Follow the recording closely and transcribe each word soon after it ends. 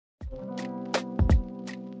In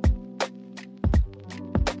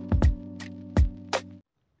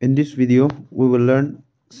this video, we will learn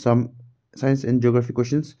some science and geography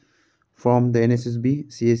questions from the NSSB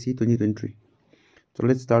CAC 2023. So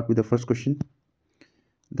let's start with the first question.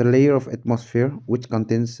 The layer of atmosphere which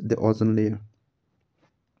contains the ozone layer.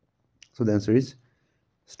 So the answer is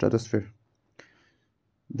stratosphere.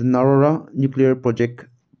 The Narora nuclear project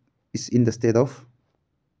is in the state of.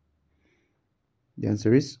 The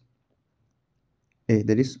answer is A,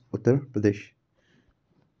 that is Uttar Pradesh.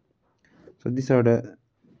 So these are the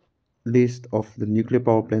list of the nuclear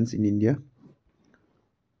power plants in India.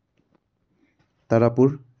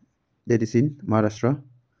 Tarapur, that is in Maharashtra.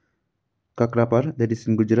 Kakrapar, that is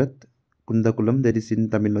in Gujarat. Kundakulam, that is in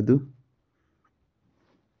Tamil Nadu.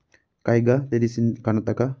 Kaiga, that is in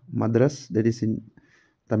Karnataka. Madras, that is in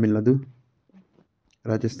Tamil Nadu.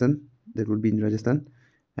 Rajasthan, that would be in Rajasthan.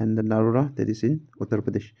 And the Narora, that is in Uttar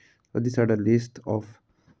Pradesh. So these are the list of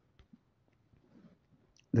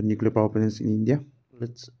the nuclear power plants in India.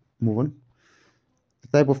 Let's move on. The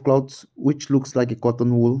type of clouds which looks like a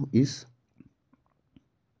cotton wool is.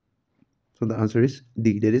 So the answer is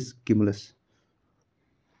D, that is cumulus.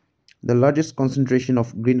 The largest concentration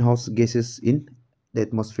of greenhouse gases in the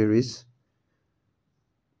atmosphere is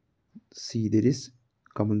C, that is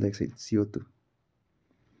carbon dioxide, CO2.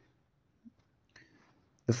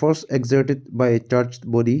 The force exerted by a charged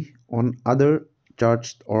body on other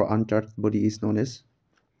charged or uncharged body is known as.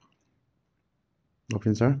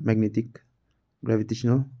 Options are magnetic,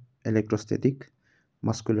 gravitational, electrostatic,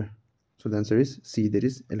 muscular. So the answer is C, that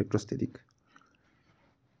is electrostatic.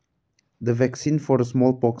 The vaccine for the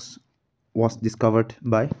smallpox was discovered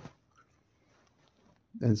by.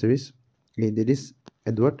 The answer is A, that is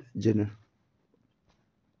Edward Jenner.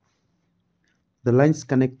 The lines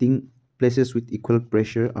connecting places with equal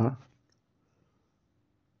pressure are.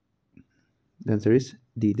 The answer is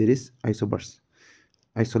D, that is isobars.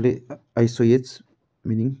 Isoates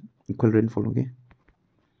meaning equal rainfall, okay,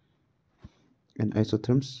 and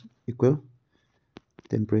isotherms equal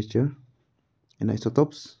temperature, and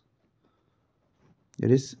isotopes, that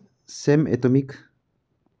is same atomic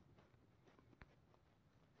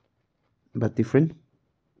but different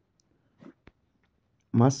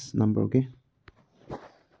mass number, okay.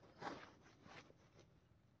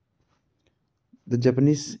 The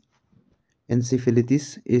Japanese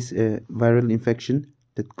encephalitis is a viral infection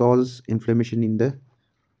that causes inflammation in the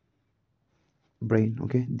brain,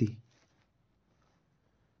 okay, D.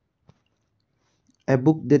 A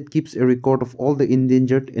book that keeps a record of all the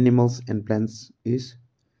endangered animals and plants is.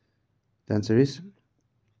 The answer is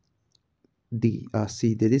D,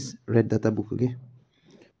 C, that is Red Data Book, okay.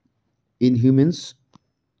 In humans,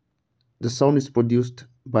 the sound is produced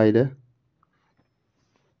by the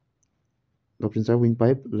options are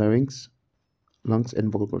windpipe, larynx, lungs,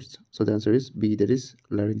 and vocal cords. So the answer is B, that is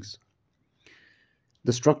larynx.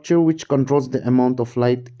 The structure which controls the amount of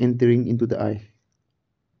light entering into the eye.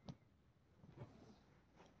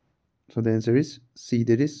 So the answer is C,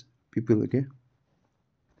 that is pupil, okay.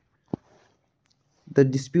 The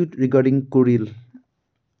dispute regarding Kuril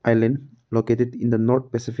Island, located in the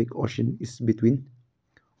North Pacific Ocean, is between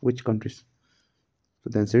which countries?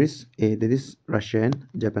 So the answer is A, that is Russia and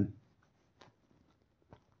Japan.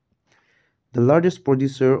 The largest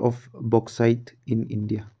producer of bauxite in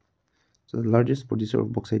India. So the largest producer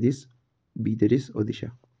of bauxite is B, that is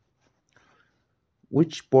Odisha.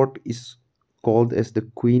 Which port is called as the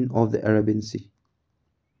Queen of the Arabian Sea?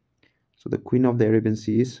 So the Queen of the Arabian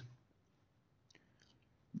Sea is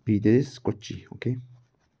B, that is Kochi, okay.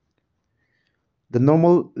 The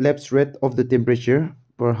normal lapse rate of the temperature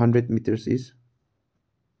per 100 meters is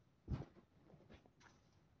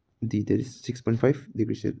D, that is 6.5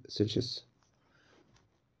 degrees Celsius.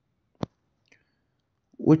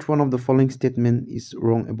 Which one of the following statement is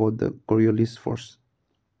wrong about the Coriolis force?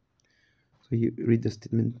 So you read the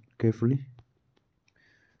statement carefully.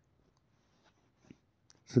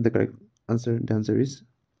 So the correct answer, the answer is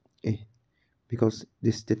A, because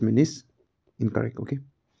this statement is incorrect, okay.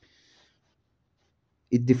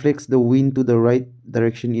 It deflects the wind to the right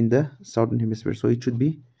direction in the southern hemisphere, so it should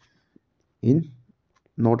be in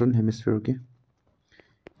northern hemisphere, okay,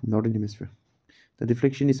 northern hemisphere. The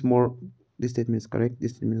deflection is more. This statement is correct,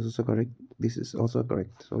 this statement is also correct, this is also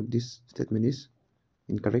correct, so this statement is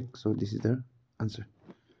incorrect, so this is the answer.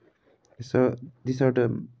 So these are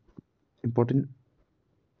the important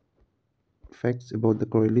facts about the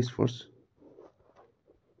Coriolis force.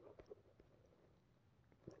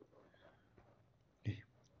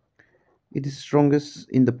 It is strongest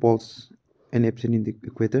in the poles and absent in the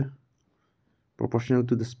equator, proportional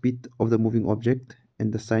to the speed of the moving object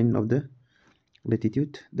and the sign of the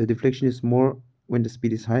latitude. The deflection is more when the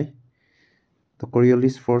speed is high. The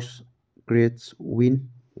Coriolis force creates wind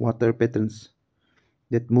water patterns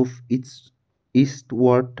that move east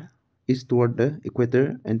toward the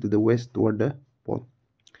equator and to the west toward the pole.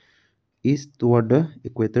 East toward the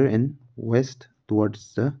equator and west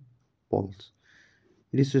towards the poles.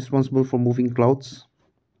 It is responsible for moving clouds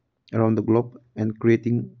around the globe and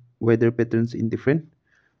creating weather patterns in different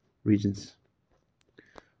regions.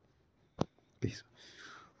 Okay.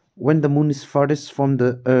 When the moon is farthest from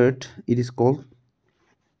the earth, it is called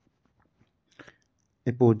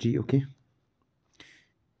apogee. Okay.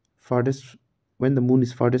 Farthest When the moon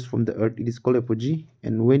is farthest from the earth, it is called apogee,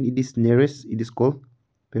 and when it is nearest, it is called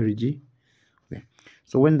perigee. Okay.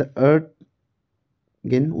 So when the earth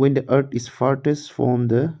is farthest from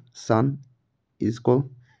the sun, it is called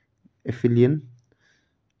aphelion,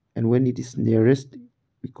 and when it is nearest,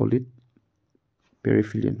 we call it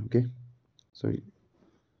periphelion. Okay. Sorry,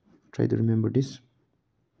 try to remember this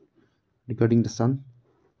regarding the sun.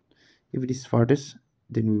 If it is farthest,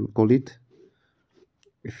 then we will call it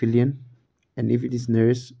aphelion, and if it is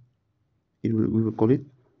nearest, we will call it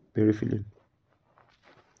periphelion.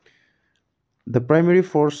 The primary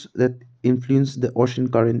force that influences the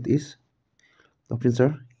ocean current is, the options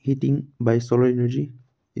are heating by solar energy,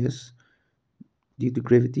 yes. Due to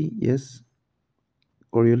gravity, yes.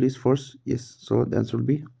 Coriolis force, yes. So the answer will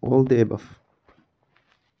be all the above.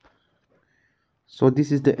 So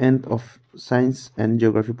this is the end of science and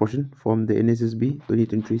geography portion from the NSSB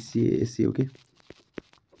 2023 CASC. Okay.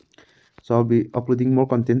 So I'll be uploading more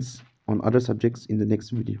contents on other subjects in the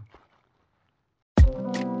next video.